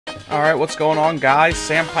Alright, what's going on, guys?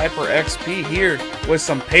 Sandpiper XP here with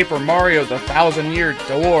some Paper Mario the 1000-Year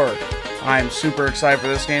Door. I'm super excited for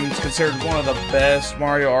this game. It's considered one of the best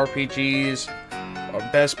Mario RPGs, or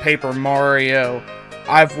best Paper Mario.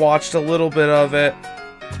 I've watched a little bit of it.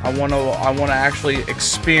 I want to actually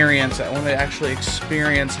experience it. I want to actually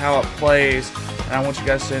experience how it plays, and I want you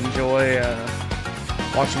guys to enjoy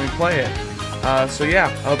watching me play it. So yeah,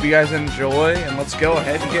 I hope you guys enjoy, and let's go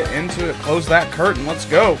ahead and get into it. Close that curtain. Let's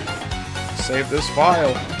go. Save this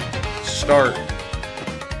file. Start.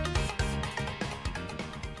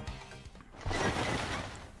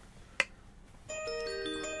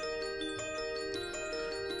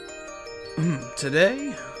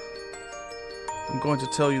 Today, I'm going to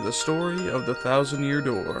tell you the story of the 1000-Year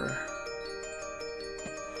Door.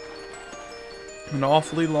 An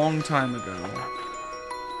awfully long time ago,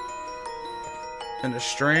 in a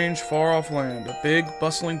strange, far-off land, a big,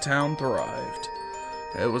 bustling town thrived.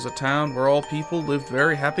 It was a town where all people lived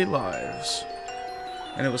very happy lives,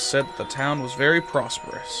 and it was said that the town was very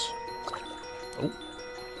prosperous. Oh,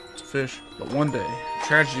 it's a fish. But one day,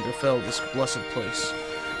 tragedy befell this blessed place.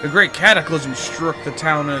 A great cataclysm struck the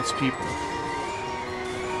town and its people.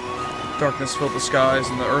 Darkness filled the skies,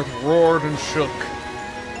 and the earth roared and shook.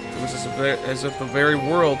 It was as if the very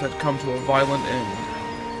world had come to a violent end.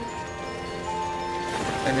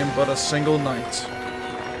 And in but a single night,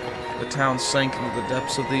 the town sank into the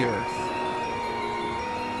depths of the earth.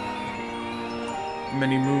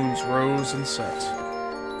 Many moons rose and set.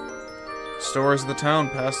 Stories of the town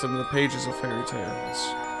passed into the pages of fairy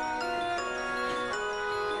tales.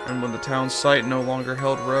 And when the town's site no longer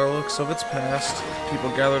held relics of its past, people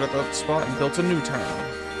gathered at that spot and built a new town.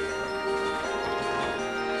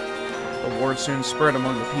 The word soon spread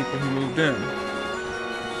among the people who moved in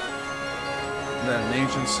that an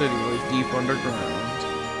ancient city lay deep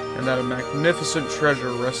underground, and that a magnificent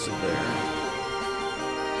treasure rested there.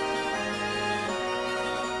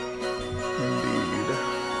 Indeed.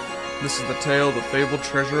 This is the tale of the fabled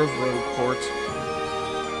treasure of Rogueport.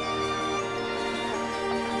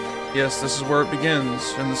 Yes, this is where it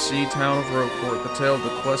begins, in the sea town of Rogueport, the tale of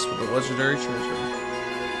the quest for the legendary treasure.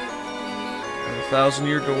 And the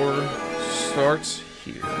 1000-Year Door starts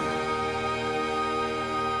here.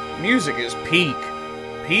 Music is peak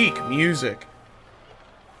music.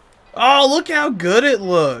 Oh, look how good it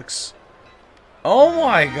looks. Oh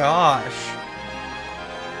my gosh.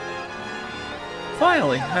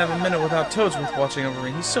 Finally, I have a minute without Toadsworth watching over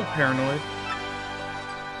me. He's so paranoid.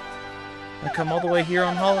 I come all the way here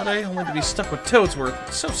on holiday only to be stuck with Toadsworth.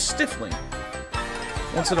 It's so stifling.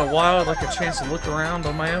 Once in a while, I'd like a chance to look around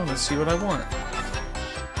on my own and see what I want.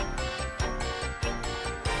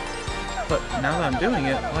 But now that I'm doing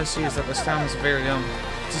it, all I see is that this town has a very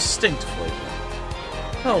distinct flavor.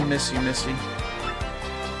 Oh, Missy.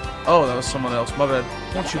 Oh, that was someone else. My bad.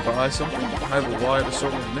 Won't you buy something? I have a wide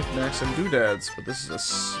assortment of knickknacks and doodads, but this is a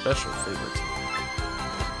special favorite.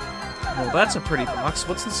 Well, that's a pretty box.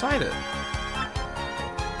 What's inside it?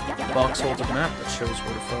 The box holds a map that shows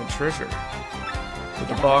where to find treasure. But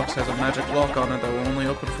the box has a magic lock on it that will only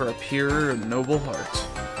open for a pure and noble heart.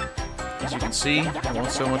 As you can see, I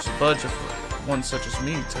won't so much as budge if one such as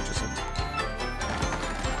me touches it.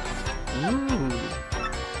 Ooh.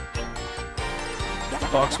 The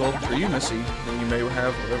box will open for you, Missy, then you may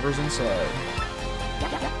have whatever's inside.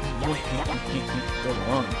 Go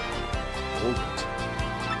on. Hold it.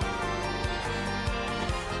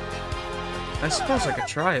 I suppose I could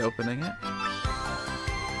try opening it.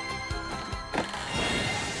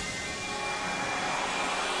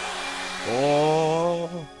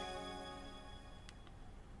 Oh.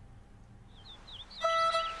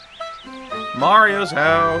 Mario's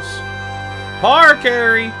house. Park,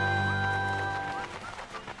 Harry.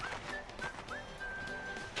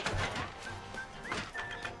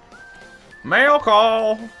 Mail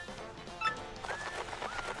call.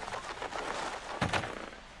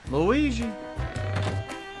 Luigi.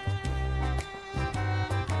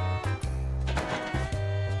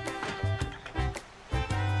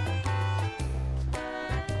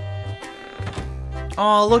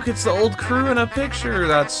 Oh, look, it's the old crew in a picture.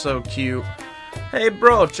 That's so cute. Hey,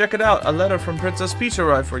 bro, check it out. A letter from Princess Peach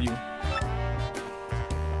arrived for you.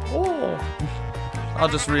 Oh. I'll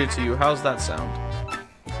just read it to you. How's that sound?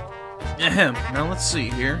 Ahem. Now let's see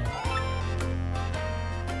here.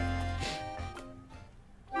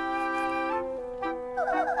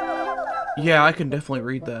 Yeah, I can definitely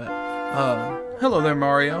read that. Hello there,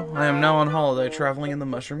 Mario. I am now on holiday traveling in the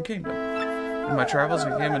Mushroom Kingdom. In my travels,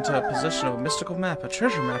 I came into possession of a mystical map, a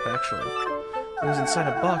treasure map, actually. It was inside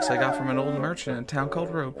a box I got from an old merchant in a town called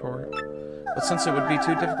Rogueport. But since it would be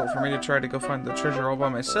too difficult for me to try to go find the treasure all by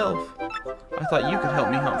myself, I thought you could help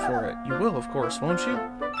me hunt for it. You will, of course, won't you?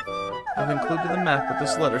 I've included the map with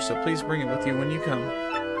this letter, so please bring it with you when you come.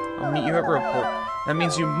 I'll meet you at Rogueport. That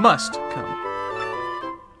means you must come.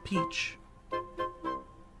 Peach.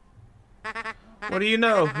 What do you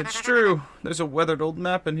know? It's true. There's a weathered old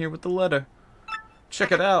map in here with the letter.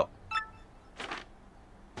 Check it out.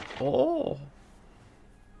 Oh.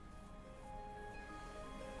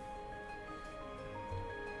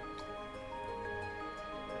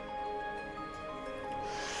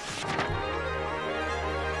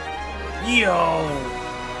 Yo!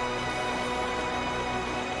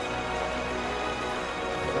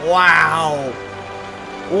 Wow!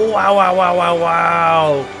 Wow, wow, wow, wow,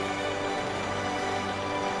 wow!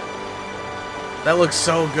 That looks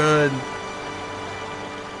so good.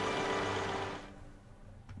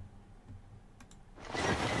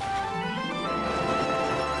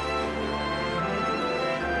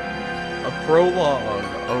 A prologue,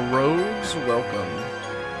 a rogue's welcome.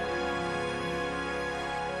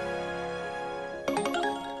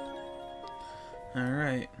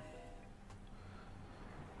 Alright.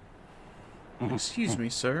 Excuse me,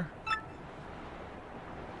 sir.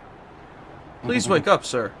 Please wake up,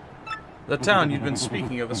 sir. The town you've been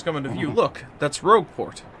speaking of is coming to view. Look, that's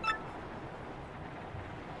Rogueport.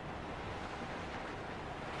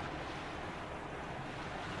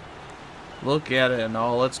 Look at it in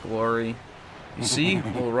all its glory. You see,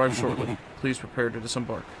 we'll arrive shortly. Please prepare to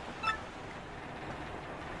disembark.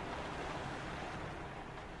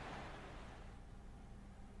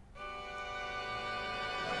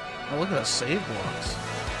 Oh, look at the save blocks.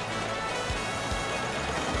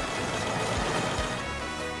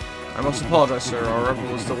 I must apologize, sir. Our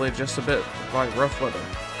arrival was delayed just a bit by rough weather.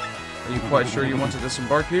 Are you quite sure you want to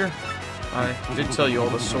disembark here? I did tell you all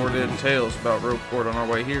the sordid tales about Rogueport on our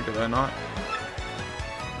way here, did I not?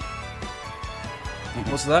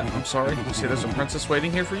 What's that? I'm sorry. You see there's a princess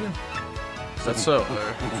waiting here for you? Is that so?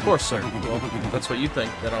 Of course, sir. Well, if that's what you think,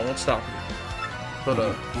 then I won't stop you.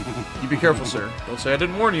 But, you be careful, sir. Don't say I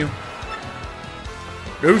didn't warn you.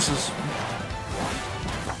 Deuces.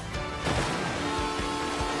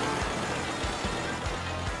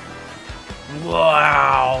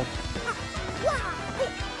 Wow.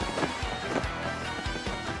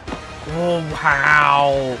 Oh,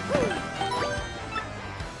 wow.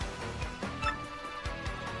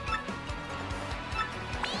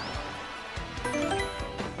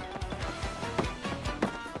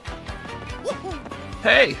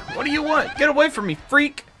 Hey, what do you want? Get away from me,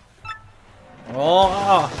 freak!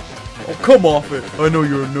 Oh, come off it. I know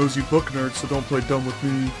you're a nosy book nerd, so don't play dumb with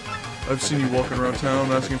me. I've seen you walking around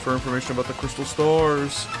town asking for information about the crystal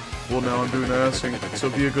stars. Well, now I'm doing the asking, so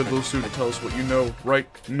be a good little student and tell us what you know right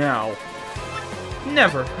now.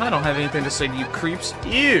 Never. I don't have anything to say to you creeps.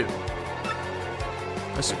 Ew!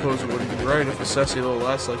 I suppose it wouldn't be right if a sassy little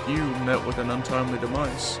lass like you met with an untimely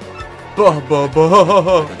demise. Bah bah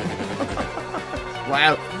bah!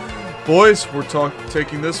 Wow. Boys, we're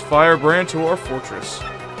taking this firebrand to our fortress.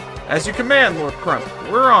 As you command, Lord Crump.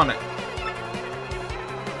 We're on it.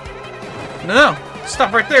 No,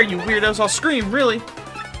 stop right there, you weirdos. I'll scream, really.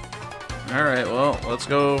 Alright, well, let's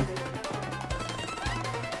go.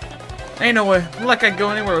 Ain't no way. Like I'd go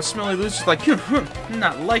anywhere with smelly losers like you.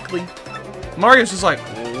 Not likely. Mario's just like,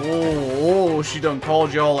 oh, she done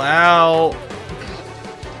called y'all out.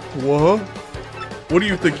 What? What do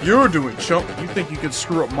you think you're doing, chump? You think you could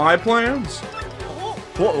screw up my plans?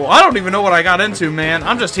 Well, I don't even know what I got into, man.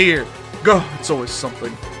 I'm just here. Go. It's always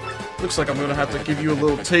something. Looks like I'm gonna have to give you a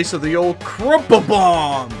little taste of the old Crumple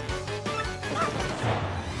Bomb.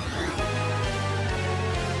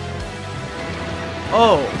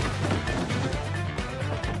 Oh.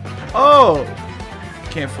 Oh.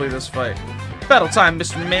 Can't flee this fight. Battle time,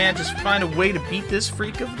 Mr. Man. Just find a way to beat this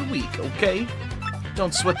freak of the week, okay?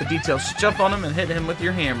 Don't sweat the details. Just jump on him and hit him with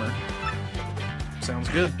your hammer. Sounds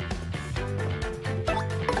good.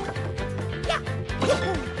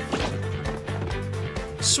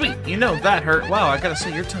 Sweet, you know that hurt. Wow, I gotta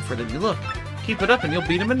say, you're tougher than you look. Keep it up and you'll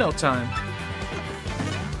beat him in no time.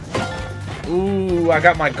 Ooh, I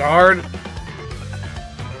got my guard.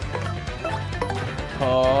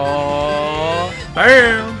 Oh,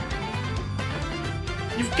 bam!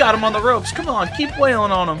 You've got him on the ropes. Come on, keep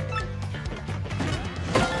wailing on him.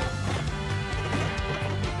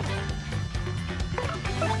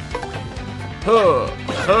 Huh,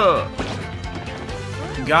 huh.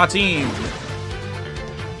 Got him.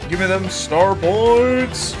 Give me them star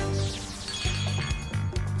points.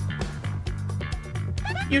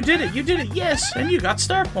 You did it, yes, and you got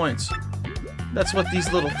star points. That's what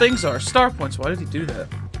these little things are, star points. Why did he do that?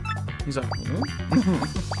 He's like, hmm?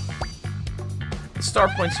 The star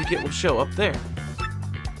points you get will show up there.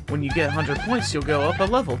 When you get 100 points, you'll go up a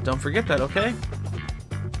level. Don't forget that, okay?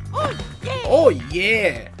 Oh, yeah! Oh,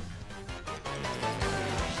 yeah!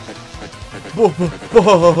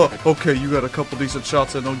 Okay, you got a couple decent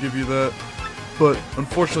shots in, I'll give you that. But,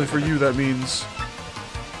 unfortunately for you, that means...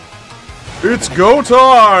 it's go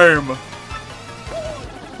time!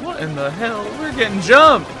 What in the hell? We're getting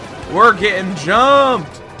jumped! We're getting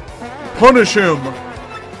jumped! Punish him!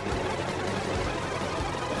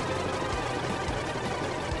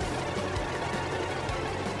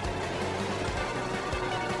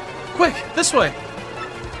 Quick, this way!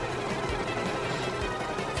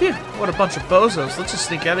 Phew, what a bunch of bozos. Let's just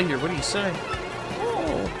sneak out of here. What do you say?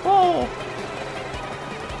 Oh.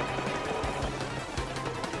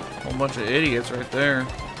 Whole bunch of idiots right there.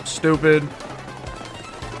 Stupid.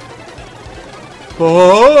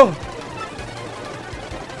 Oh!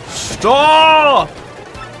 Stop!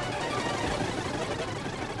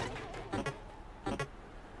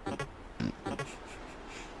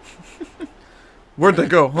 Where'd they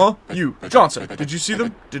go, huh? You, Johnson, did you see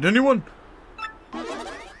them? Did anyone?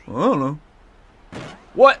 I don't know.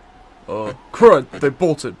 What? Crud, they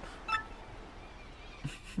bolted.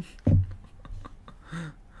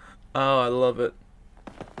 Oh, I love it.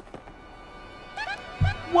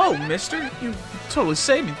 Whoa, mister. You totally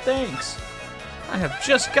saved me. Thanks. I have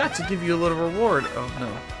just got to give you a little reward. Oh,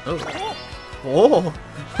 no. Oh.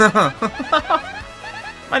 Oh.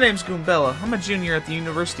 My name's Goombella. I'm a junior at the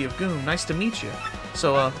University of Goom. Nice to meet you.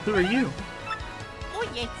 So, who are you? Oh,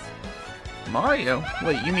 yes. Mario?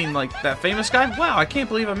 Wait, you mean like that famous guy? Wow, I can't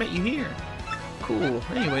believe I met you here. Cool.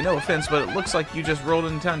 Anyway, no offense, but it looks like you just rolled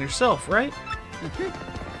into town yourself, right?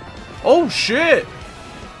 Oh, shit!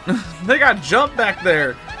 They got jumped back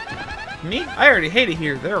there. Me? I already hate it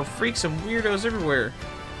here. There are freaks and weirdos everywhere.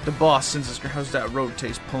 The boss sends us. How's that road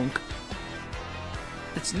taste, punk?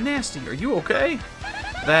 It's nasty. Are you okay?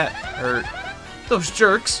 That hurt. Those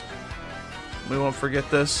jerks. We won't forget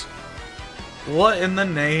this. What in the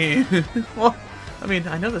name? Well, I mean,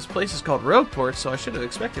 I know this place is called Rogueport, so I should have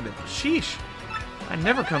expected it. Sheesh. I'd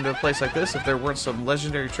never come to a place like this if there weren't some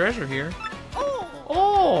legendary treasure here.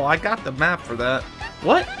 Oh, I got the map for that.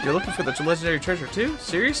 What? You're looking for the legendary treasure too?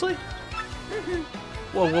 Seriously?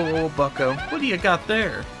 Whoa, bucko. What do you got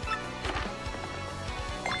there?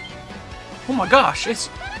 Oh my gosh, is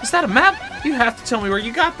that a map? You have to tell me where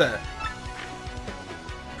you got that.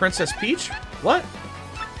 Princess Peach? What?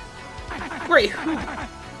 Great.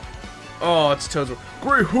 Oh, it's Toad's.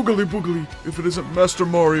 Great hoogly boogly, if it isn't Master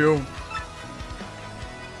Mario.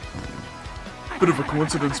 Bit of a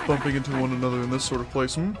coincidence bumping into one another in this sort of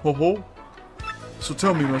place, hmm? Ho ho. So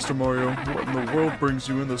tell me, Master Mario, what in the world brings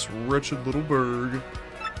you in this wretched little burg?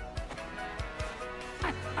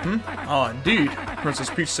 Oh, indeed. Princess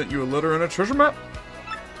Peach sent you a letter and a treasure map?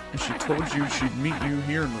 And she told you she'd meet you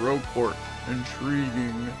here in Rogueport.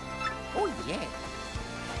 Intriguing. Oh, yeah.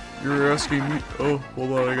 You're asking me... Oh,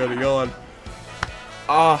 hold on, I gotta yawn.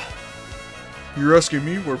 Ah. You're asking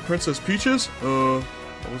me where Princess Peach is? I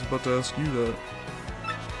was about to ask you that.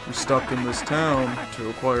 We stopped in this town to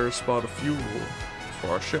acquire a spot of fuel for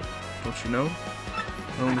our ship, don't you know?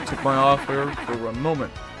 I only took my offer for a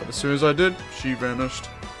moment, but as soon as I did, she vanished.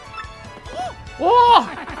 Whoa!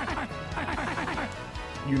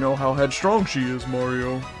 You know how headstrong she is,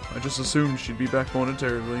 Mario. I just assumed she'd be back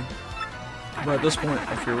momentarily. But at this point,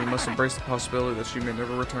 I fear we must embrace the possibility that she may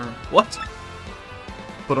never return. What?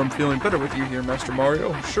 But I'm feeling better with you here, Master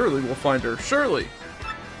Mario. Surely we'll find her. Surely!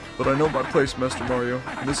 But I know my place, Master Mario,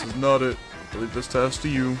 and this is not it. I leave this task to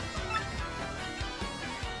you.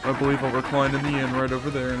 I believe I'll recline in the inn right over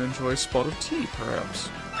there and enjoy a spot of tea, perhaps.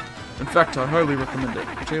 In fact, I highly recommend it,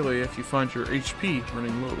 particularly if you find your HP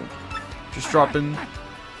running low. Just drop in.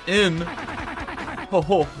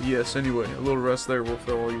 Ho, yes, anyway, a little rest there will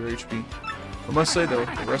fill all your HP. I must say, though,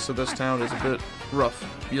 the rest of this town is a bit rough.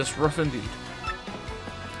 Yes, rough indeed.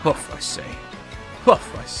 Huff, I say.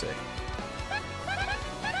 Huff, I say.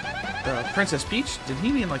 Princess Peach? Did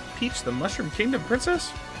he mean like Peach, the Mushroom Kingdom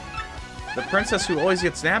princess? The princess who always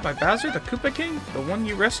gets nabbed by Bowser, the Koopa King? The one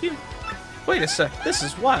you rescued? Wait a sec, this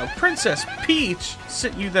is wild. Princess Peach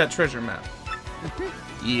sent you that treasure map.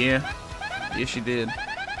 Yeah. Yeah, she did.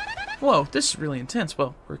 Whoa, this is really intense.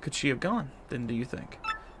 Well, where could she have gone, then, do you think?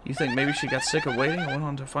 You think maybe she got sick of waiting and went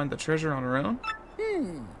on to find the treasure on her own?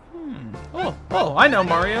 Oh, I know,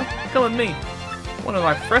 Mario. Come with me. One of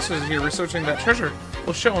my professors here researching that treasure.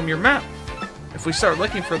 We'll show him your map. If we start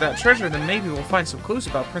looking for that treasure, then maybe we'll find some clues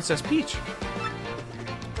about Princess Peach.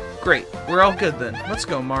 Great. We're all good then. Let's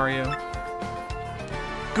go, Mario.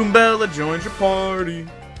 Goombella joins your party.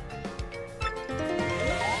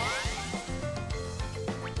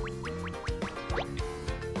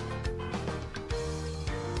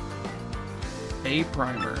 A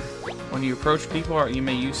primer. When you approach people, you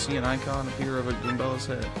may see an icon appear of a Goombella's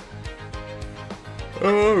head.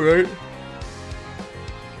 Alright.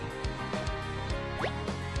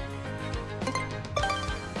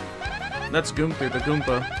 That's Goomper the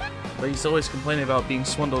Goomba, but he's always complaining about being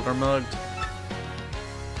swindled or mugged.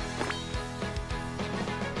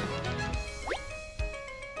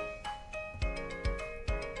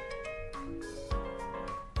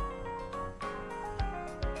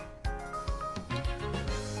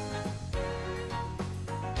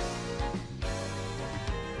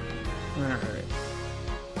 Alright.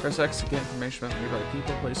 Press X to get information about nearby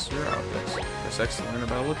people, places, or objects. Press X to learn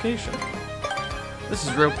about a location. This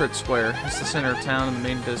is Roprit Square. It's the center of town and the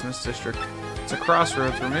main business district. It's a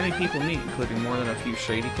crossroads where many people meet, including more than a few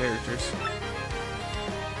shady characters.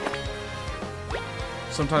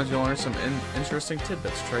 Sometimes you'll learn some interesting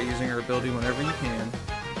tidbits. Try using her ability whenever you can.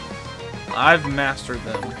 I've mastered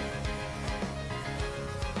them.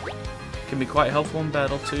 Can be quite helpful in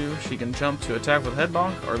battle too. She can jump to attack with head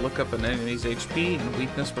bonk or look up an enemy's HP and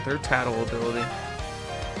weakness with her tattle ability.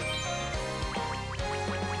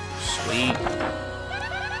 Sweet.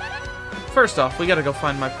 First off, we gotta go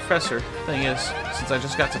find my professor. Thing is, since I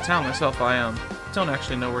just got to town myself, I don't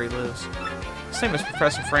actually know where he lives. His name is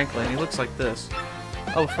Professor Franklin. He looks like this.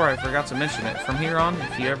 Oh, before I forgot to mention it, from here on,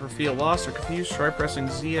 if you ever feel lost or confused, try pressing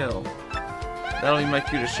ZL. That'll be my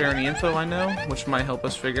cue to share any info I know, which might help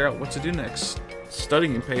us figure out what to do next.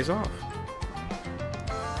 Studying pays off.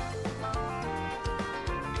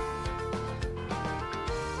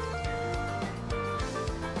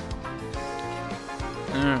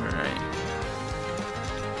 Alright.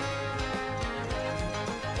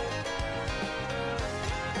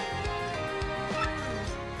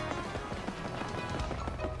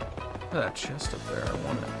 Look at that chest up there, I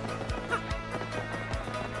want it.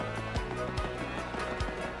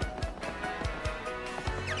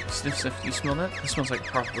 Sniff, sniff, you smell that? It smells like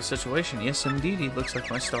a profitable situation. Yes, indeed, it looks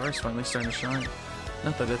like my star is finally starting to shine.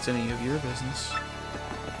 Not that it's any of your business.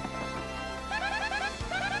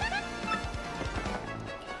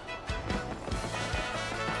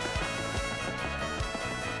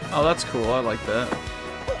 Oh, that's cool. I like that.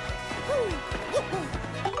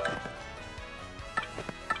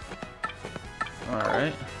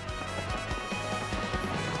 Alright.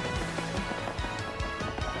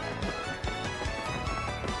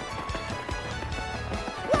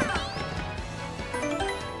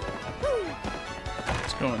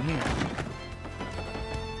 What's going here?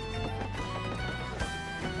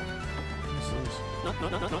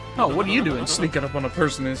 Oh, what are you doing? Sneaking up on a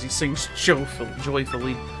person as he sings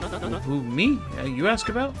joyfully. Who, me? You ask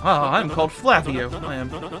about? Ah, I'm called Flavio. I am,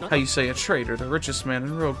 how you say, a trader, the richest man in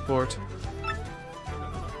Rogueport.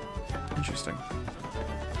 Interesting.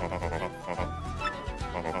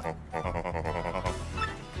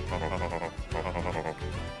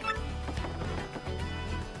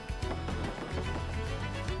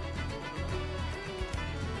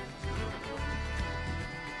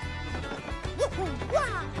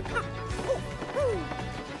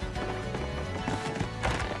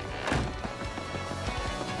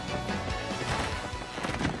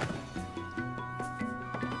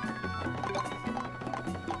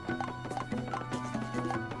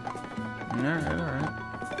 Alright, alright.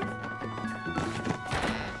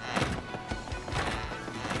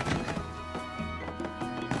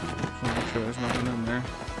 Just wanna make sure there's nothing in there.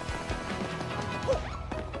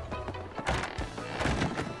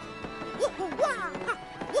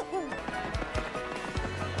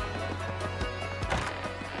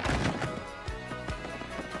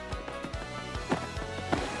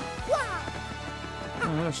 Oh,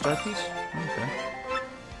 another star piece? Okay.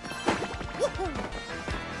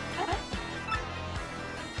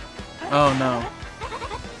 Oh no.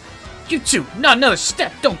 You two, not another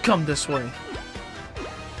step! Don't come this way!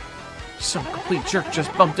 Some complete jerk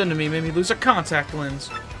just bumped into me, made me lose a contact lens.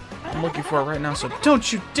 I'm looking for it right now, so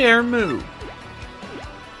don't you dare move!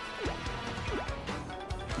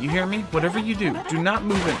 You hear me? Whatever you do, do not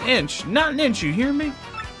move an inch! Not an inch, you hear me?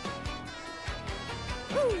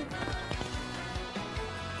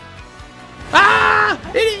 Ah!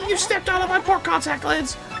 Idiot, you stepped out of my poor contact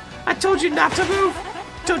lens! I told you not to move!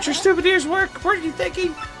 Don't your stupid ears work? What are you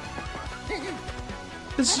thinking?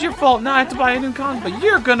 This is your fault. Now I have to buy a new con, but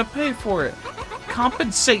you're gonna pay for it.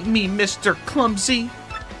 Compensate me, Mr. Clumsy.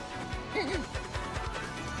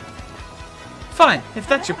 Fine. If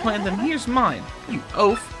that's your plan, then here's mine. You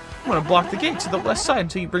oaf. I'm gonna block the gate to the west side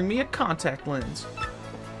until you bring me a contact lens.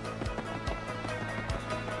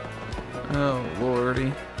 Oh,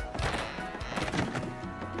 lordy.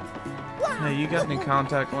 Hey, you got any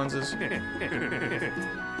contact lenses?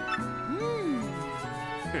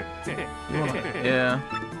 You wanna, yeah.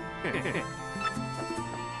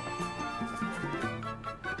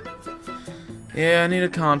 Yeah, I need a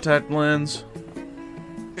contact lens.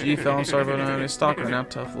 Gee, fella, I'm sorry about not having any stock right now.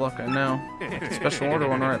 Tough luck, I know. Special order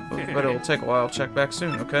one, right? But it will take a while. Check back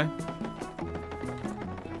soon, okay?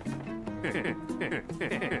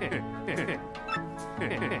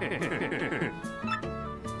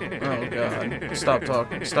 Oh, God. Stop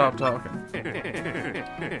talking. Stop talking.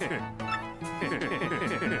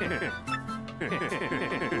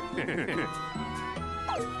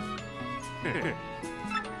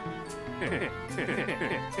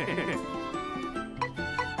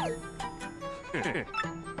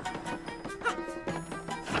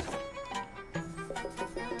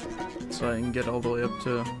 So I can get all the way up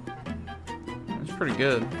to... That's pretty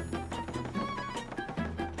good.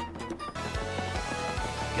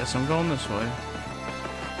 Guess I'm going this way.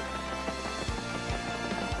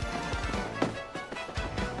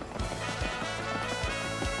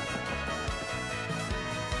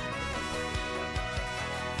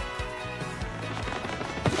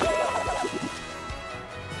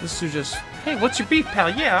 This dude just... Hey, what's your beef, pal?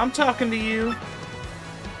 Yeah, I'm talking to you.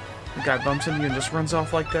 The guy bumps into you and just runs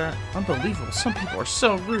off like that. Unbelievable. Some people are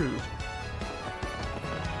so rude.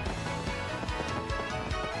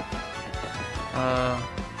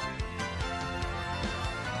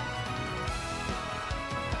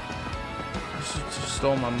 Just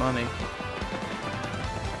stole my money.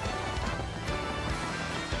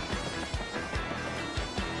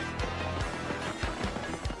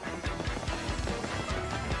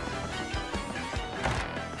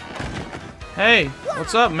 Hey,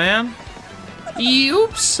 what's up, man?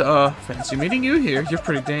 Oops. Fancy meeting you here. You're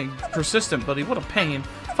pretty dang persistent, buddy. What a pain.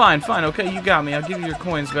 Fine, okay, you got me. I'll give you your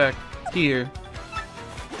coins back. Here.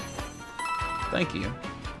 Thank you.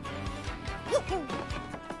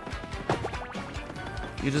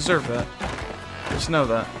 You deserve that. Just know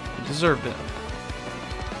that. You deserved it.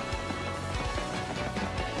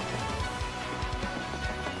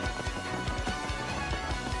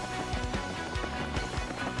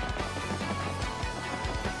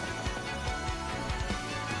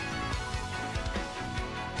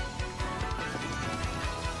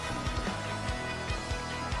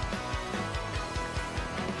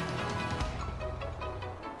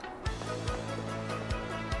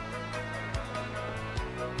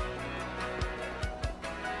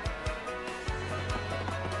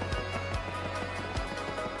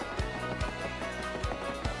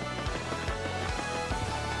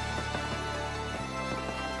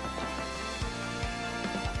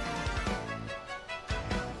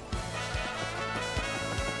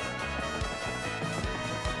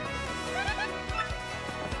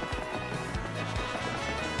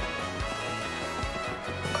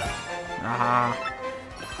 Ah.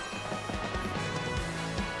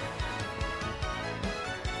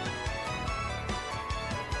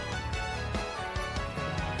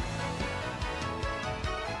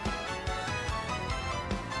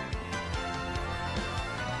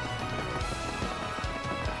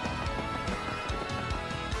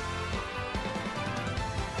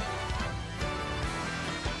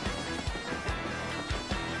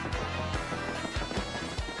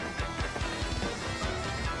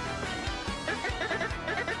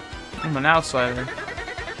 I'm an outsider.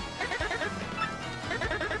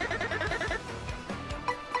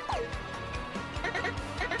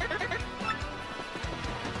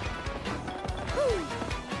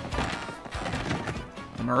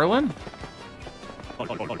 Merlin?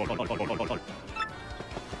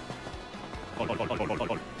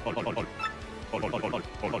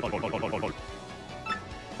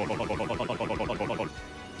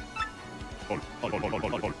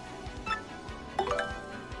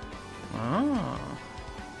 Ah.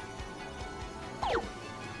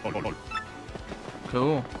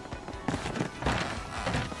 Cool.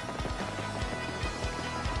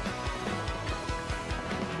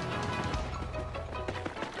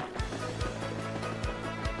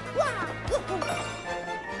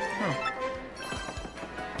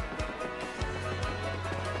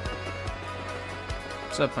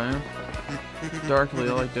 What's up, man? Darkly,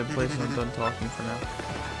 I like that place. I'm done talking for now.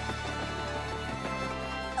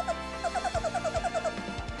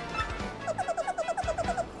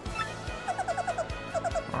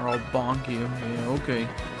 Or I'll bonk you. Yeah, okay.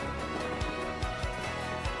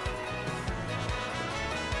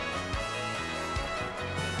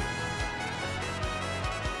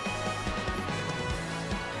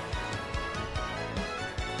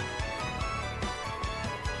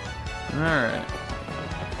 Alright.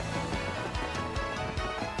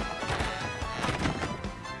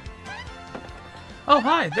 Oh,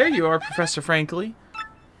 hi! There you are, Professor Frankly.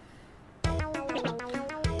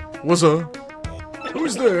 What's up?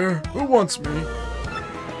 Who's there? Who wants me?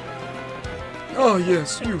 Oh,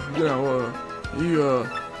 yes, you. Now,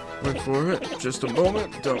 wait for it. Just a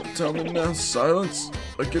moment. Don't tell me now. Silence.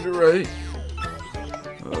 I get it right.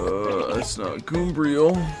 It's not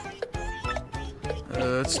Goombriel.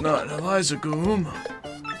 It's not Eliza Goom.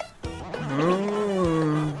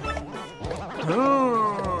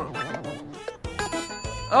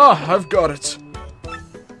 Ah, I've got it.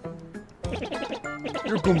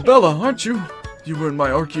 You're Goombella, aren't you? You were in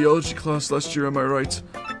my archaeology class last year, am I right?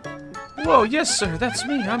 Whoa, yes, sir, that's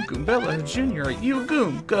me. I'm Goombella Jr. You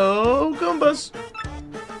Goom. Go, Goombas!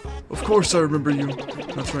 Of course I remember you.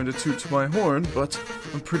 Not trying to toot my horn, but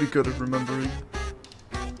I'm pretty good at remembering.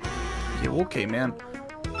 Yeah, okay, man.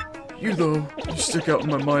 You, though, you stick out in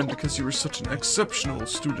my mind because you were such an exceptional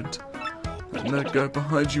student. And that guy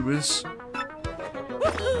behind you is...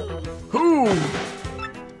 Who?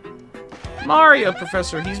 Mario,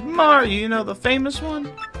 Professor. He's Mario, you know, the famous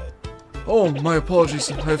one? Oh, my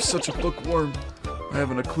apologies. I have such a bookworm. I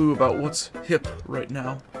haven't a clue about what's hip right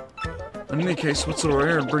now. In any case, what sort of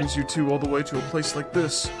errand brings you two all the way to a place like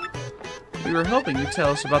this? We were hoping you'd tell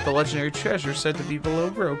us about the legendary treasure said to be below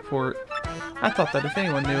Groveport. I thought that if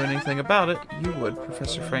anyone knew anything about it, you would,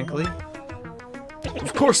 Professor Frankly.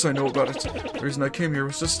 Of course I know about it. The reason I came here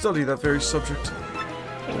was to study that very subject.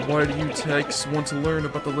 Well, why do you takes want to learn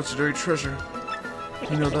about the legendary treasure?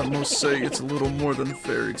 You know that most say it's a little more than a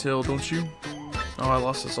fairy tale, don't you? Oh, I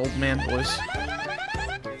lost this old man voice.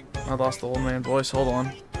 I lost the old man voice, hold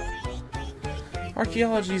on.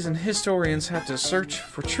 Archaeologists and historians have to search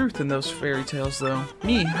for truth in those fairy tales, though.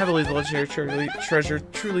 Me, I believe the legendary treasure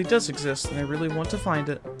truly does exist, and I really want to find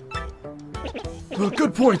it.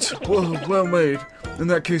 Good point. Well made. In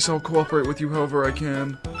that case, I'll cooperate with you however I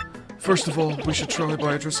can. First of all, we should try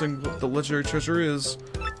by addressing what the legendary treasure is.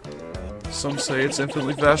 Some say it's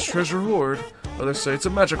infinitely vast treasure hoard. Others say it's a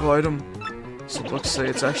magical item. Some books say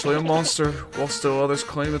it's actually a monster, while still others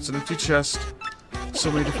claim it's an empty chest.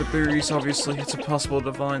 So many different theories, obviously it's impossible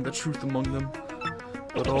to find the truth among them.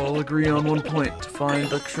 But all agree on one point. To find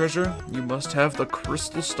the treasure, you must have the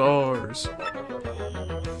crystal stars.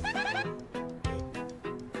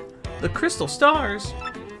 The crystal stars?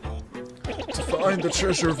 To find the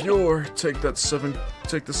treasure of yore, take the 7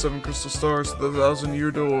 crystal stars to the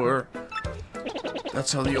 1,000-year door.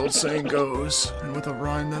 That's how the old saying goes, and with a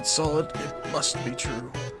rhyme that's solid, it must be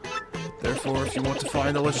true. Therefore, if you want to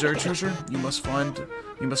find the legendary treasure, you must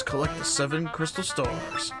collect the 7 crystal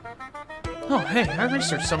stars. Oh, hey, I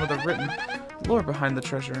researched some of the written lore behind the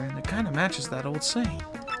treasure, and it kind of matches that old saying.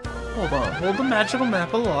 Hold on, hold the magical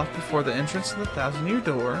map aloft before the entrance to the 1,000-year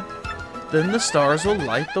door. Then the stars will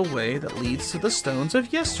light the way that leads to the stones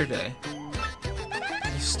of yesterday.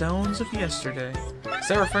 The stones of yesterday. Is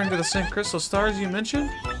that referring to the 7 crystal stars you mentioned?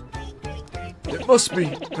 It must be.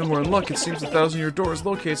 And we're in luck. It seems the 1,000-year door is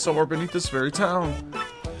located somewhere beneath this very town.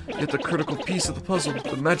 Yet the critical piece of the puzzle,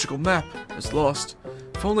 the magical map, is lost.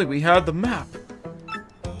 If only we had the map.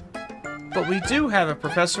 But we do have it,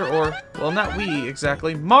 Professor, or, well, not we,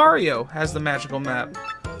 exactly. Mario has the magical map.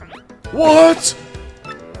 What?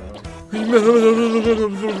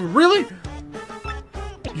 Really?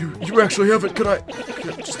 You actually have it. Could I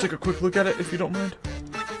just take a quick look at it, if you don't mind?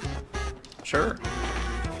 Sure.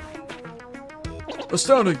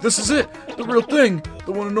 Astounding. This is it. The real thing.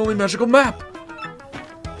 The one and only magical map.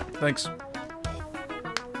 Thanks.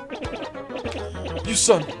 You,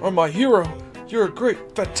 son, are my hero. You're a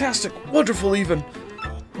great, fantastic, wonderful even.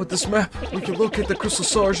 With this map, we can locate the crystal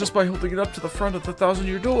stars just by holding it up to the front of the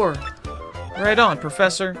 1,000-year door. Right on,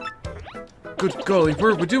 Professor. Good golly, what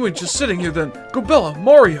are we doing just sitting here then? Goombella,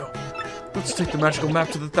 Mario! Let's take the magical map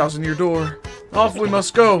to the 1,000-year door. Off we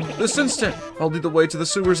must go, this instant. I'll lead the way to the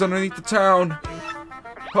sewers underneath the town.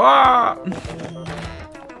 Ah!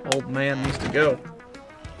 Old man needs to go.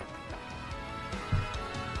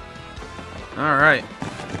 Alright.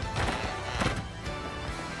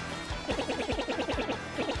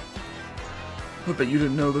 I bet you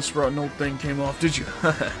didn't know this rotten old thing came off, did you?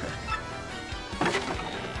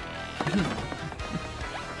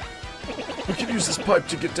 We can use this pipe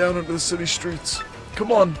to get down into the city streets.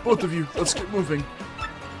 Come on, both of you, let's get moving.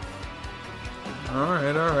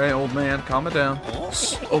 Alright, old man, calm it down.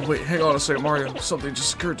 Oh wait, hang on a second, Mario. Something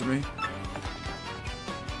just occurred to me.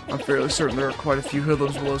 I'm fairly certain there are quite a few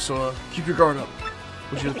hoodlums below, so keep your guard up.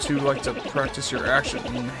 Would you two like to practice your action?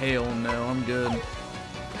 Hell no, I'm good.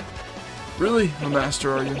 Really? A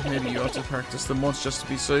master, are you? Maybe you ought to practice them once just to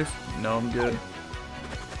be safe? No, I'm good.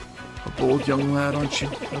 A bold young lad, aren't you?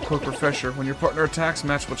 A quick refresher. When your partner attacks,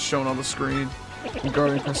 match what's shown on the screen.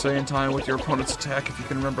 Regarding per se in time with your opponent's attack, if you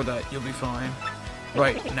can remember that, you'll be fine.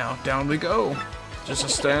 Right, now down we go. Just a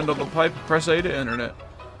stand on the pipe, press A to internet.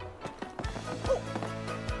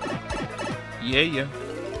 Yeah.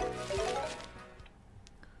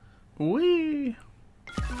 Whee!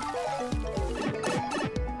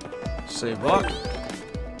 Save block.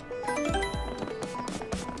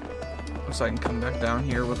 Looks like I can come back down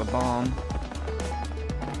here with a bomb.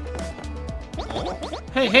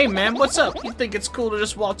 Hey man, what's up? You think it's cool to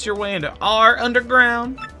just waltz your way into our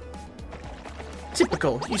underground?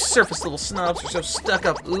 Typical, you surface little snobs are so stuck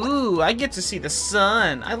up. Ooh, I get to see the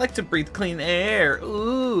sun. I like to breathe clean air.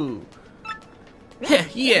 Ooh.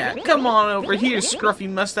 Yeah, come on over here, scruffy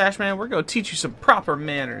mustache man. We're gonna teach you some proper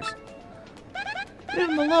manners. Leave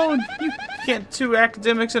him alone. You can't two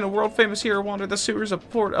academics and a world-famous hero wander the sewers of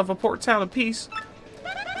a port town of peace.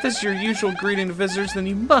 If this is your usual greeting to visitors, then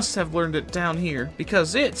you must have learned it down here,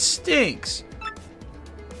 because it stinks.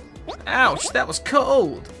 Ouch, that was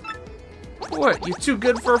cold. What, you too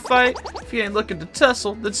good for a fight? If you ain't looking to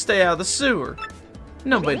tussle, then stay out of the sewer.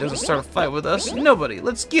 Nobody doesn't start a fight with us. Nobody.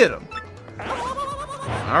 Let's get him.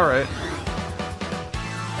 Alright.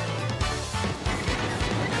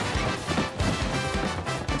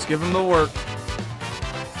 Let's give him the work.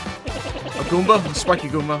 A Goomba, a Spiky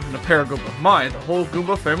Goomba, and a Paragoomba. My, the whole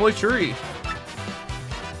Goomba family tree.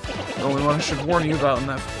 The only one I should warn you about in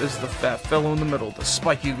that is the fat fellow in the middle, the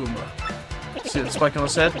Spiky Goomba. See the spike on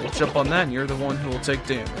his head? We'll jump on that and you're the one who will take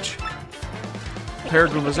damage.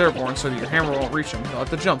 Paragoomba's airborne, so that your hammer won't reach him. You'll have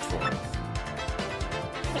to jump for him.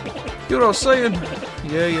 You know what I was saying?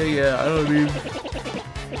 Yeah. I don't mean.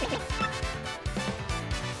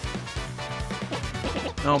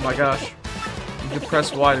 Oh my gosh. You can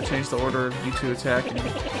press Y to change the order of you two attacking.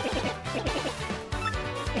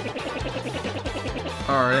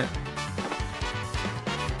 Alright.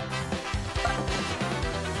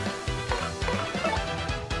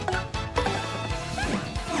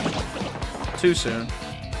 Too soon.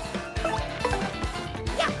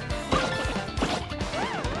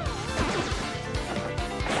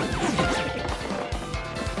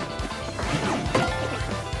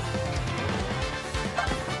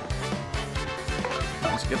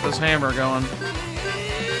 Let's get this hammer going.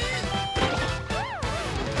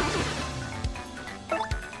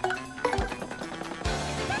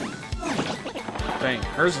 Dang,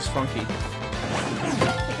 hers is funky.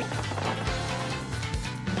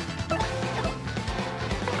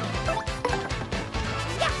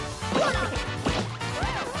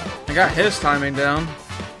 I got his timing down.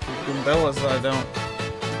 Goombella's that I don't.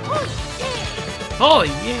 Oh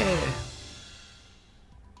yeah!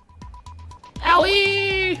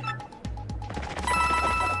 Owie!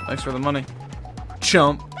 Thanks for the money.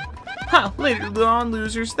 Chump. Ha! Later on,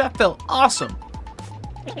 losers. That felt awesome.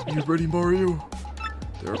 You ready, Mario?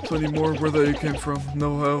 There are plenty more where they came from.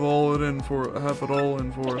 They'll have it all in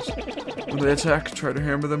for us. When they attack, try to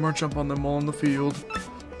hammer them or jump on them while in the field.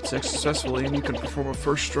 Attack successfully, and you can perform a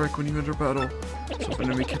first strike when you enter battle. So if an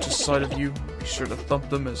enemy catches sight of you, be sure to thump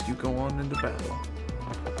them as you go on into battle.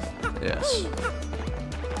 Yes.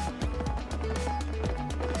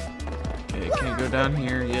 Okay, can't go down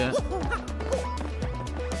here yet.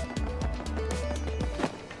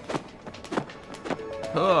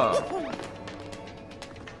 Huh.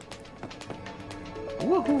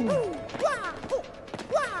 Woohoo!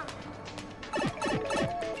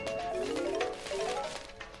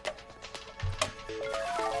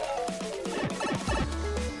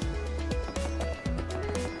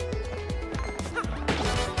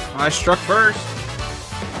 I struck first.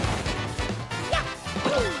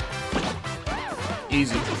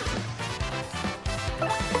 Easy.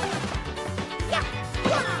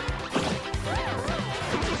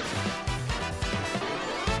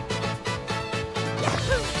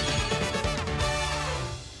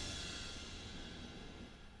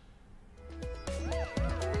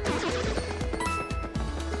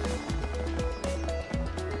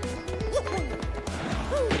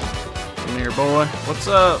 Come here, boy. What's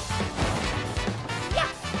up?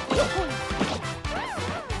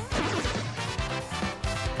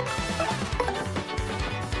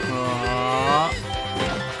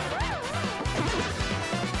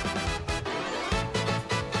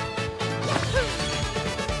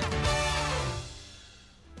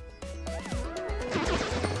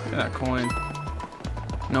 That coin.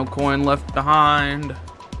 No coin left behind.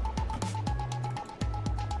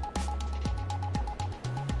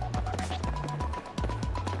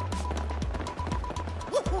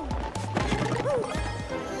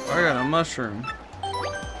 I got a mushroom.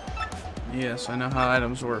 Yes, I know how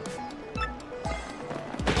items work.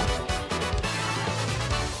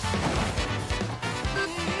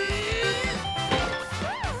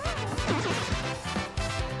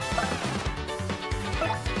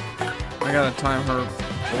 I gotta time her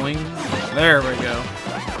boing. There we go.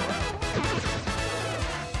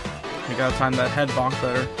 I gotta time that head bonk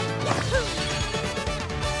better.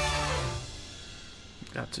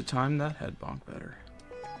 Got to time that head bonk better.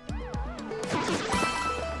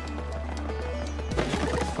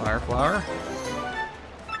 Fire flower.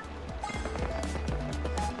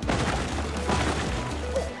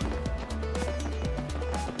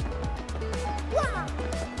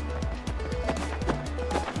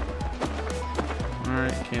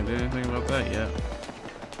 Alright, can't do anything about that yet.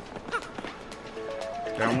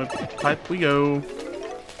 Down the pipe we go.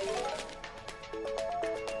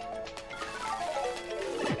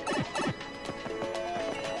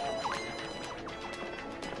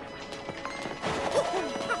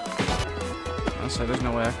 So there's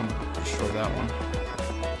no way I can destroy that one.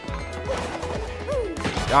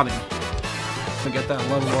 Got him. To get that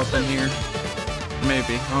level up in here.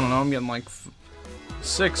 Maybe. I don't know. I'm getting like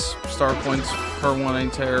 6 star points per one.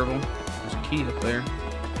 Ain't terrible. There's a key up there.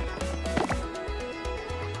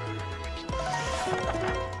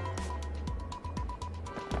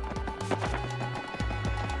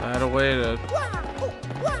 That a way to...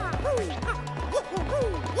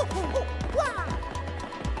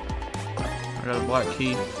 I got a black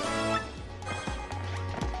key.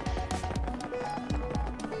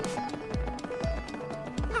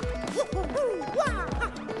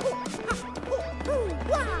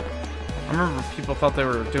 I remember people thought they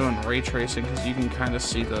were doing ray tracing because you can kind of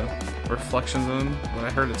see the reflections in them, but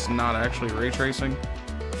I heard it's not actually ray tracing.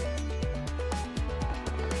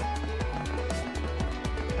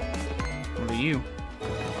 What are you?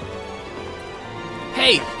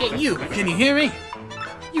 Hey, you! Can you hear me?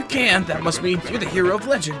 You can. That must mean you're the hero of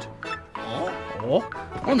legend. Oh?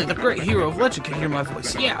 Only the great hero of legend can hear my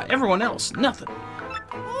voice. Yeah, everyone else, nothing.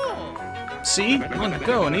 See? Long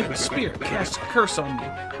ago, an evil spirit cast a curse on me,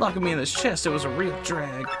 locking me in this chest. It was a real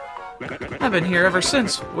drag. I've been here ever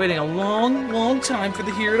since, waiting a long, long time for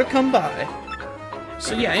the hero to come by.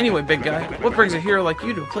 So yeah, anyway, big guy, what brings a hero like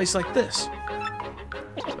you to a place like this?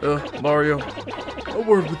 Mario, a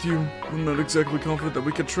word with you. I'm not exactly confident that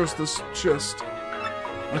we can trust this chest.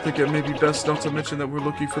 I think it may be best not to mention that we're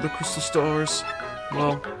looking for the crystal stars.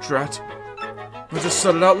 Well, drat. I just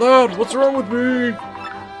said it out loud. What's wrong with me?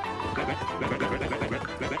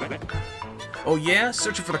 Oh yeah?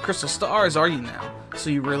 Searching for the crystal stars, are you now? So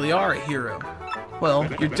you really are a hero. Well,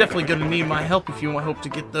 you're definitely gonna need my help if you hope to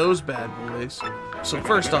get those bad boys. So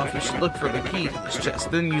first off, you should look for the key to this chest,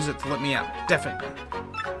 then use it to let me out. Definitely.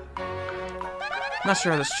 Not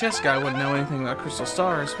sure how this chest guy wouldn't know anything about crystal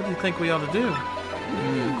stars. What do you think we ought to do?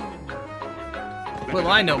 Well,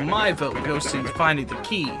 I know my vote goes to finding the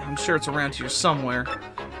key. I'm sure it's around here somewhere.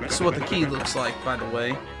 This is what the key looks like, by the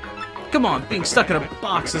way. Come on, being stuck in a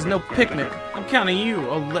box is no picnic. I'm counting you,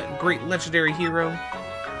 great legendary hero.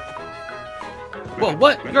 Whoa,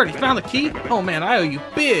 what? You already found the key? Oh man, I owe you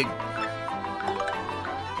big.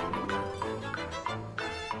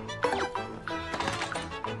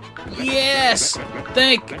 Yes!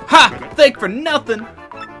 Thank for nothing!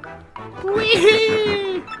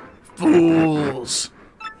 Whee! Fools!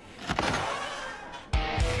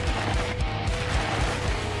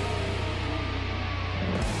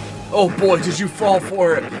 Oh boy, did you fall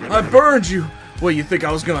for it! I burned you! What, you think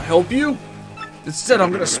I was gonna help you? Instead,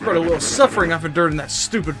 I'm gonna spread a little suffering I've endured in that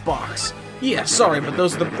stupid box. Yeah, sorry, but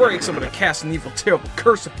those are the breaks. I'm gonna cast an evil, terrible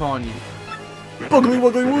curse upon you. Buggly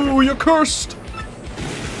wuggly woo, you're cursed!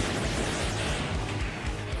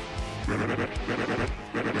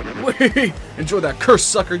 Wait, enjoy that curse,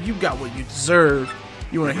 sucker. You got what you deserve.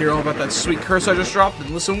 You want to hear all about that sweet curse I just dropped?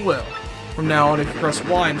 Then listen well. From now on, if you press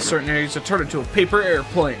Y in certain areas, it'll turn into a paper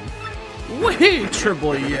airplane. Way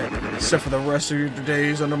triple yet, except for the rest of your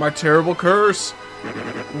days under my terrible curse.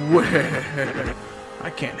 Way,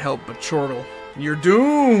 I can't help but chortle. You're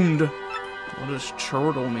doomed. What does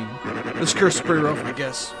chortle mean? This curse is pretty rough, I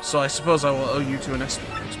guess, so I suppose I will owe you to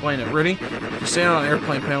explain it. Ready? If you stand on an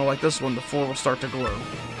airplane panel like this one, the floor will start to glow.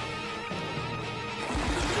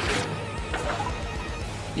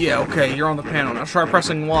 Yeah, okay, you're on the panel. Now try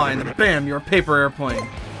pressing Y, and then bam, you're a paper airplane.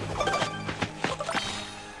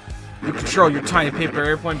 You control your tiny paper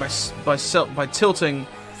airplane by tilting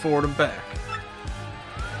forward and back.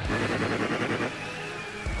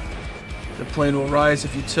 The plane will rise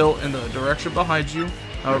if you tilt in the direction behind you.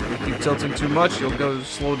 However, if you keep tilting too much, you'll go to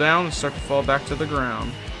slow down and start to fall back to the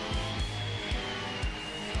ground.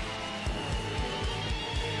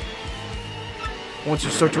 Once you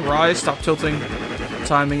start to rise, stop tilting.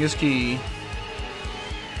 Timing is key.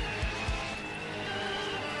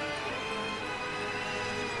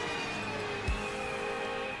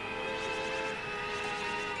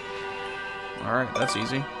 Alright, that's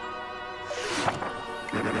easy.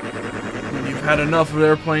 When you've had enough of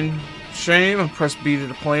airplane shame, press B to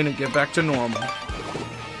the plane and get back to normal.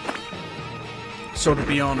 So to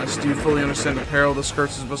be honest, do you fully understand the peril this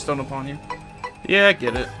curse is bestowed upon you? Yeah, I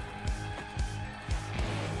get it.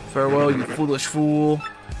 Farewell, you foolish fool.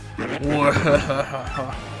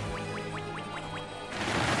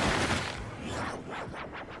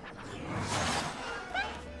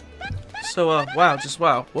 So, wow, just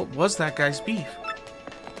wow. What was that guy's beef?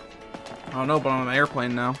 I don't know, but I'm on an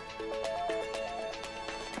airplane now.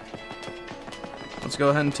 Let's go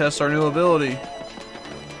ahead and test our new ability.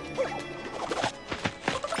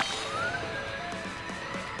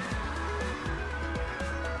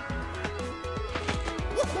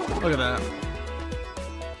 Look at that.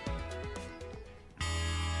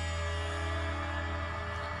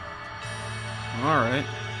 Alright.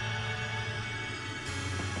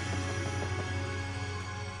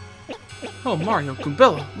 Oh, Mario,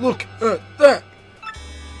 Goombella, look at that!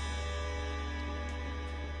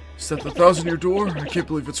 Is that the 1,000-year door? I can't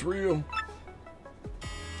believe it's real.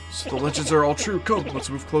 So the legends are all true. Come, let's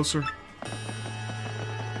move closer.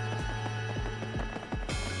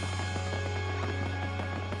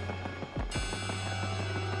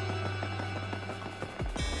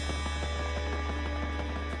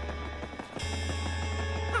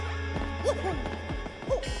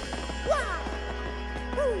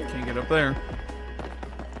 Can't get up there.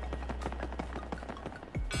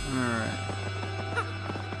 Alright.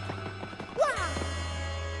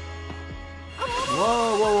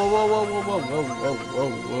 Whoa, whoa, whoa, whoa, whoa, whoa, whoa, whoa, whoa,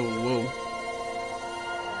 whoa, whoa.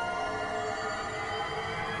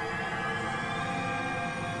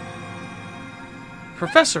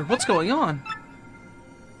 Professor, what's going on?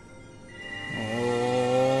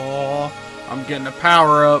 Oh, I'm getting a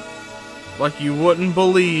power up like you wouldn't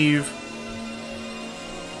believe.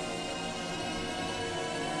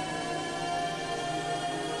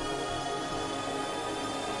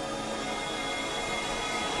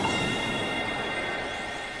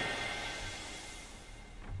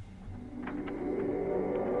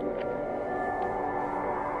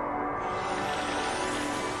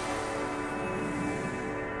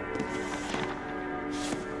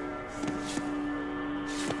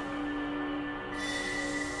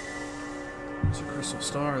 There's a crystal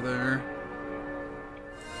star there.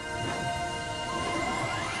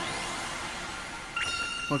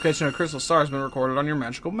 Location of a crystal star has been recorded on your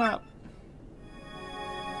magical map.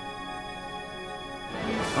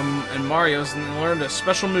 And Mario's learned a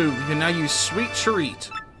special move. You can now use Sweet Treat.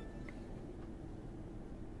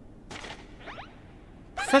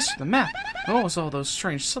 Professor, the map. What was all those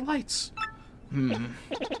strange lights?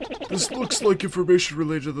 This looks like information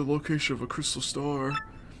related to the location of a crystal star.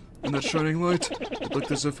 And that shining light, it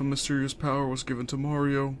looked as if a mysterious power was given to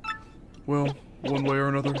Mario. Well, one way or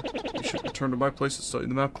another, you should return to my place and study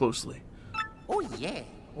the map closely. Oh yeah.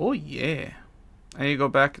 Oh yeah. I need to go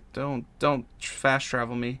back. Don't fast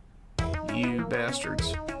travel me, you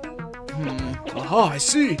bastards. Aha, I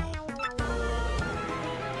see!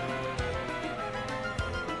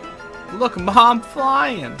 Look, Mom,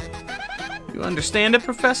 flying. You understand it,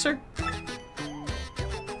 Professor?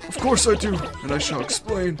 Of course I do, and I shall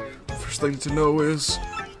explain. The first thing to know is,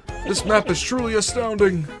 this map is truly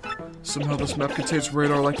astounding. Somehow this map contains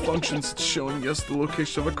radar-like functions showing us the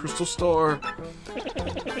location of a crystal star.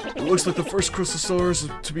 It looks like the first crystal star is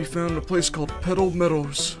to be found in a place called Petal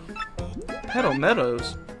Meadows. Petal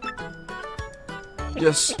Meadows?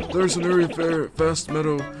 Yes, there's an area of vast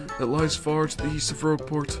meadow that lies far to the east of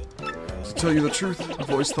Roadport. To tell you the truth,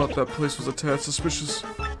 I've always thought that place was a tad suspicious.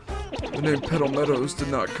 The name Petal Meadows did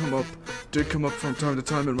come up from time to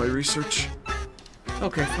time in my research.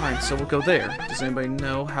 Okay, fine, so we'll go there. Does anybody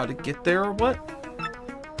know how to get there or what?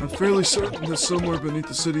 I'm fairly certain that somewhere beneath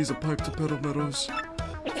the city is a pipe to Petal Meadows.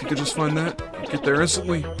 If you could just find that, you'd get there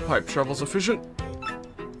instantly. Pipe travel's efficient.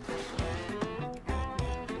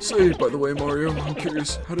 Say, by the way, Mario, I'm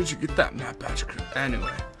curious, how did you get that map badge?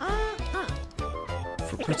 Anyway.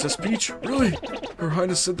 For Princess Peach? Really? Her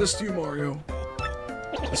Highness said this to you, Mario.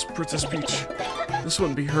 This Princess Peach. This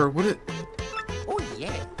wouldn't be her, would it? Oh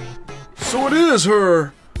yeah. So it is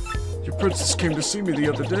her! Your princess came to see me the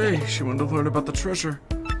other day. She wanted to learn about the treasure.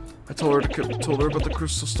 I told her about the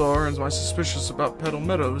crystal star and my suspicions about Petal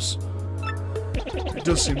Meadows. It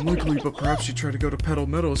does seem likely, but perhaps she tried to go to Petal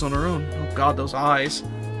Meadows on her own. Oh god, those eyes.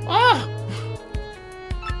 Ah!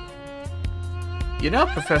 You know,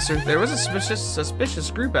 Professor, there was a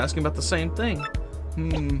suspicious group asking about the same thing.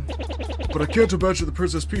 But I can't imagine the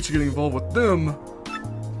Princess Peach getting involved with them.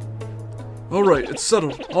 Alright, it's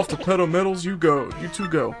settled. Off to Petal Metals you go. You two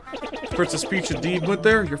go. If Princess Peach indeed went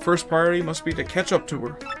there, your first priority must be to catch up to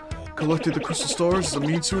her. Collecting the crystal stars is a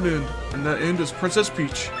means to an end, and that end is Princess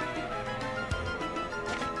Peach.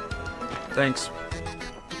 Thanks.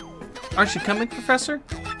 Aren't you coming, Professor?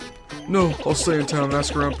 No, I'll stay in town and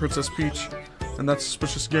ask around Princess Peach and that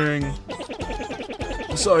suspicious gang.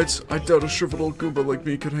 Besides, I doubt a shriveled old Goomba like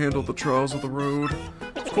me could handle the trials of the road.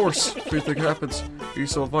 Of course, if anything happens, if you need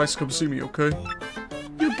some advice, come see me, okay?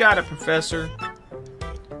 You got it, Professor.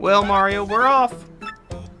 Well, Mario, we're off.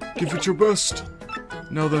 Give it your best.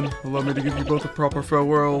 Now then, allow me to give you both a proper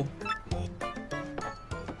farewell.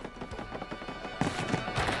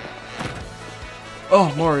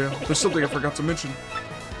 Oh, Mario, there's something I forgot to mention.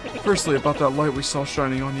 Firstly, about that light we saw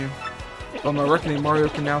shining on you. By my reckoning, Mario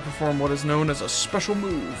can now perform what is known as a special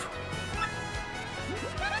move.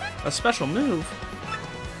 A special move?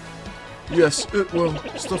 Yes, well,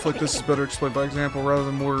 stuff like this is better explained by example rather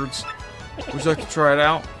than words. Would you like to try it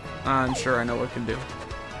out? I'm sure I know what it can do.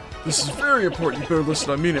 This is very important. You better listen.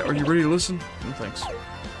 I mean it. Are you ready to listen? No thanks.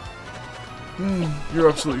 You're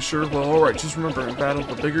absolutely sure? Well, alright. Just remember, In battle,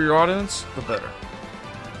 the bigger your audience, the better.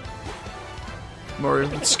 Mario,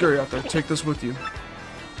 it's scary out there. Take this with you.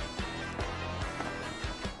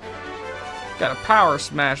 Got a power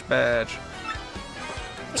smash badge.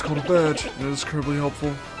 It's called a badge, and it is incredibly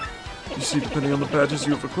helpful. You see, depending on the badges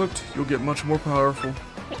you have equipped, you'll get much more powerful.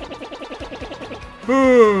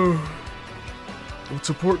 What's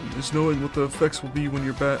important is knowing what the effects will be when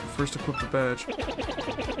you're first equip the badge.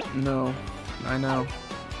 No, I know.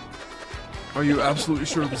 Are you absolutely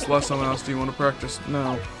sure this is the last time I asked you want to practice?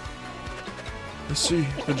 No. I see.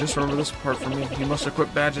 Then just remember this part from me. You must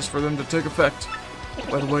equip badges for them to take effect.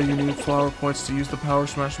 By the way, you need flower points to use the power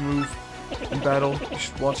smash move. In battle, you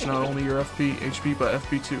should watch not only your FP, HP, but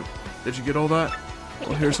FP too. Did you get all that?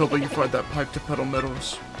 Well, here's hoping you find that pipe to Petal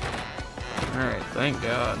Meadows. Alright, thank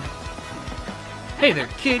God. Hey there,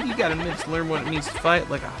 kid. You got a minute to learn what it means to fight,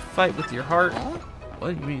 like a fight with your heart.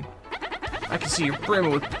 What do you mean? I can see you're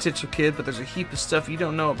brimming with potential, kid, but there's a heap of stuff you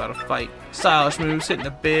don't know about a fight. Stylish moves, hitting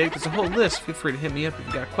the big. There's a whole list. Feel free to hit me up if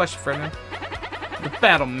you got a question for me. The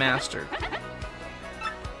Battle Master.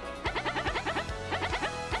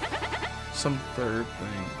 Some third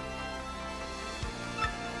thing.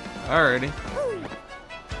 Alrighty.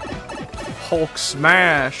 Hulk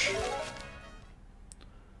smash!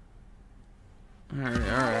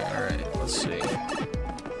 Alright. Let's see.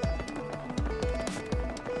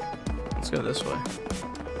 Let's go this way.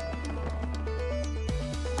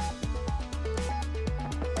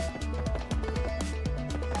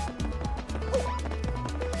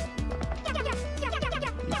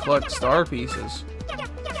 You collect star pieces.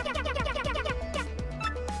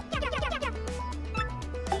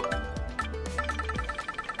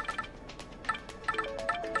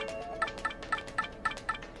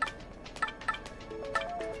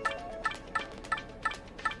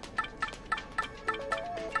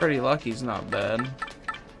 Pretty lucky's not bad.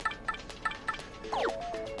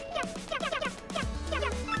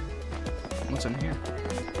 What's in here?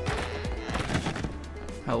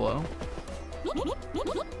 Hello?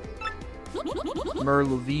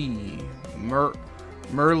 Merlovey.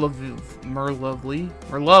 Merlovely?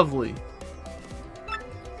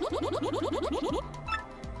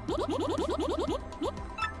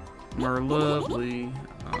 Merlovely.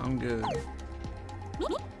 I'm good.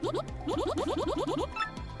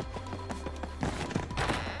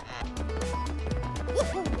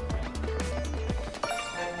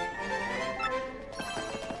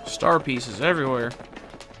 Star pieces everywhere.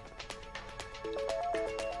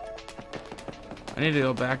 I need to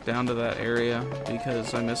go back down to that area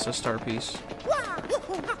because I missed a star piece.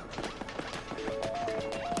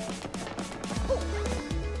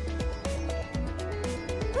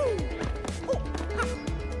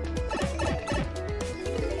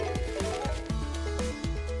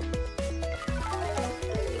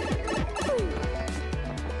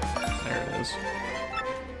 There it is.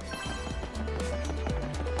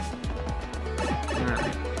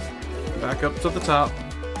 Alright. Back up to the top.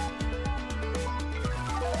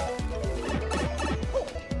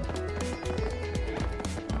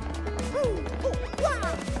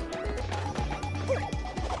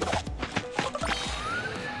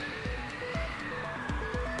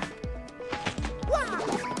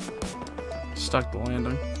 Stuck the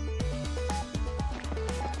landing.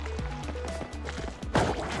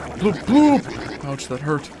 Bloop, bloop! Ouch, that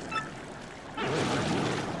hurt.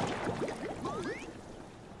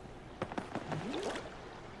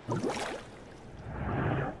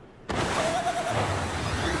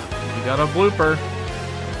 You got a blooper.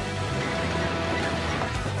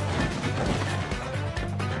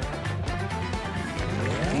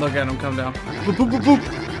 Look at him come down. Bloop, bloop, bloop, bloop.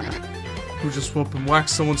 Who just whoop and whack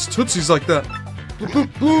someone's tootsies like that? Bloop,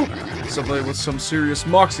 bloop, bloop. Somebody with some serious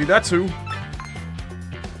moxie, that's who.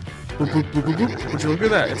 Bloop, bloop, bloop, bloop, bloop. Would you look at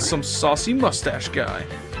that? It's some saucy mustache guy.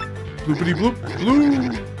 Bloopity bloop,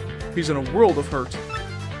 bloop. He's in a world of hurt.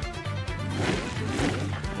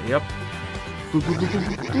 Yep. Bloop, bloop, bloop,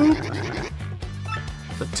 bloop,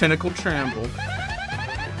 bloop. The tentacle tremble.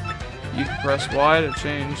 You can press Y to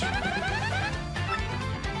change.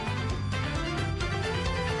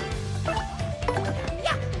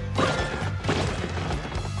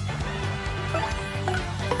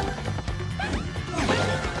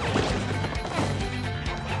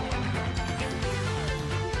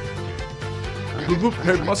 Bloop, bloop,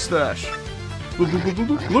 head mustache. Bloop, bloop, bloop,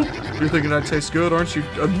 bloop, bloop. You're thinking I taste good, aren't you?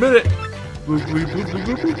 Admit it. Bloop, bloop, bloop, bloop,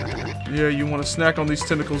 bloop, bloop. Yeah, you want to snack on these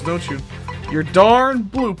tentacles, don't you? You're darn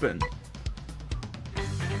blooping.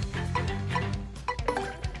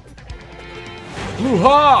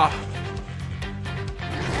 Blue-ha!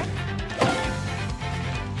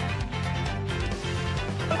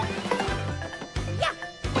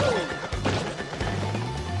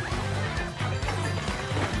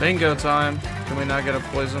 Bingo time. Can we not get a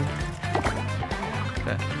poison?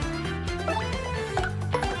 Okay.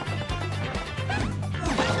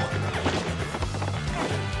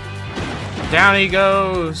 Down he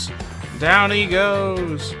goes! Down he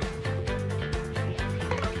goes!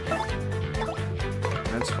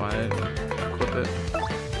 That's fine. Equip it.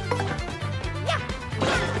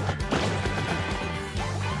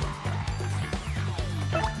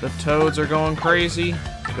 The toads are going crazy.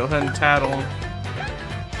 Go ahead and tattle them.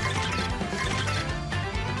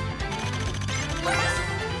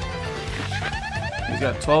 He's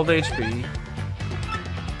got 12 HP.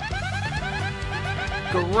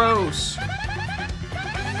 Gross!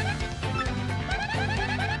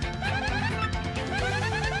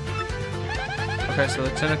 Okay, so the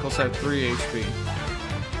tentacles have 3 HP.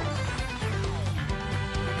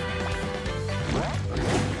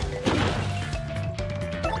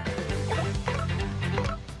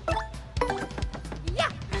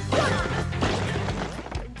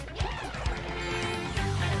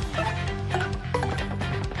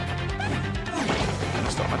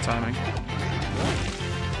 Stop my timing.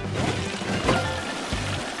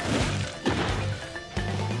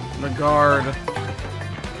 The guard.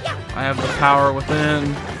 I have the power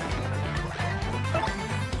within.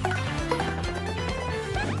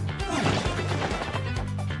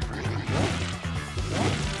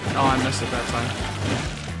 Oh, I missed it that time.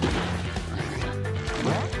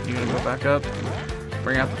 You gonna go back up?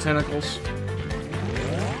 Bring out the tentacles.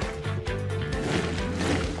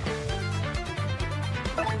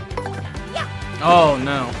 Oh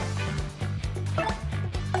no.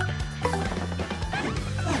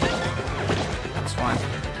 That's fine.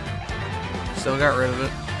 Still got rid of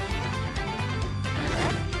it.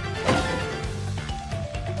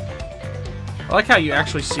 I like how you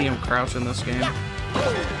actually see him crouch in this game.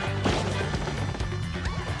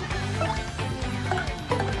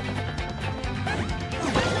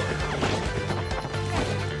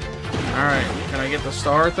 Alright, can I get the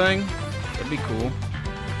star thing? That'd be cool.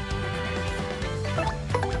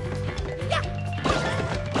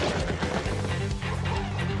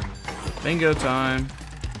 Bingo time.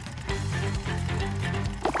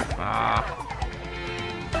 Ah.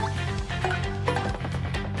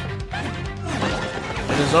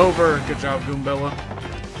 It is over. Good job, Goombella.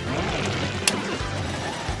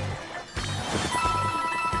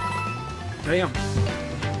 Damn.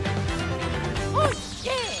 Oh,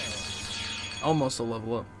 yeah! Almost a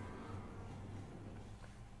level up.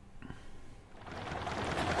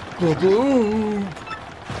 Bloop, bloop.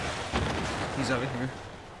 He's out of here.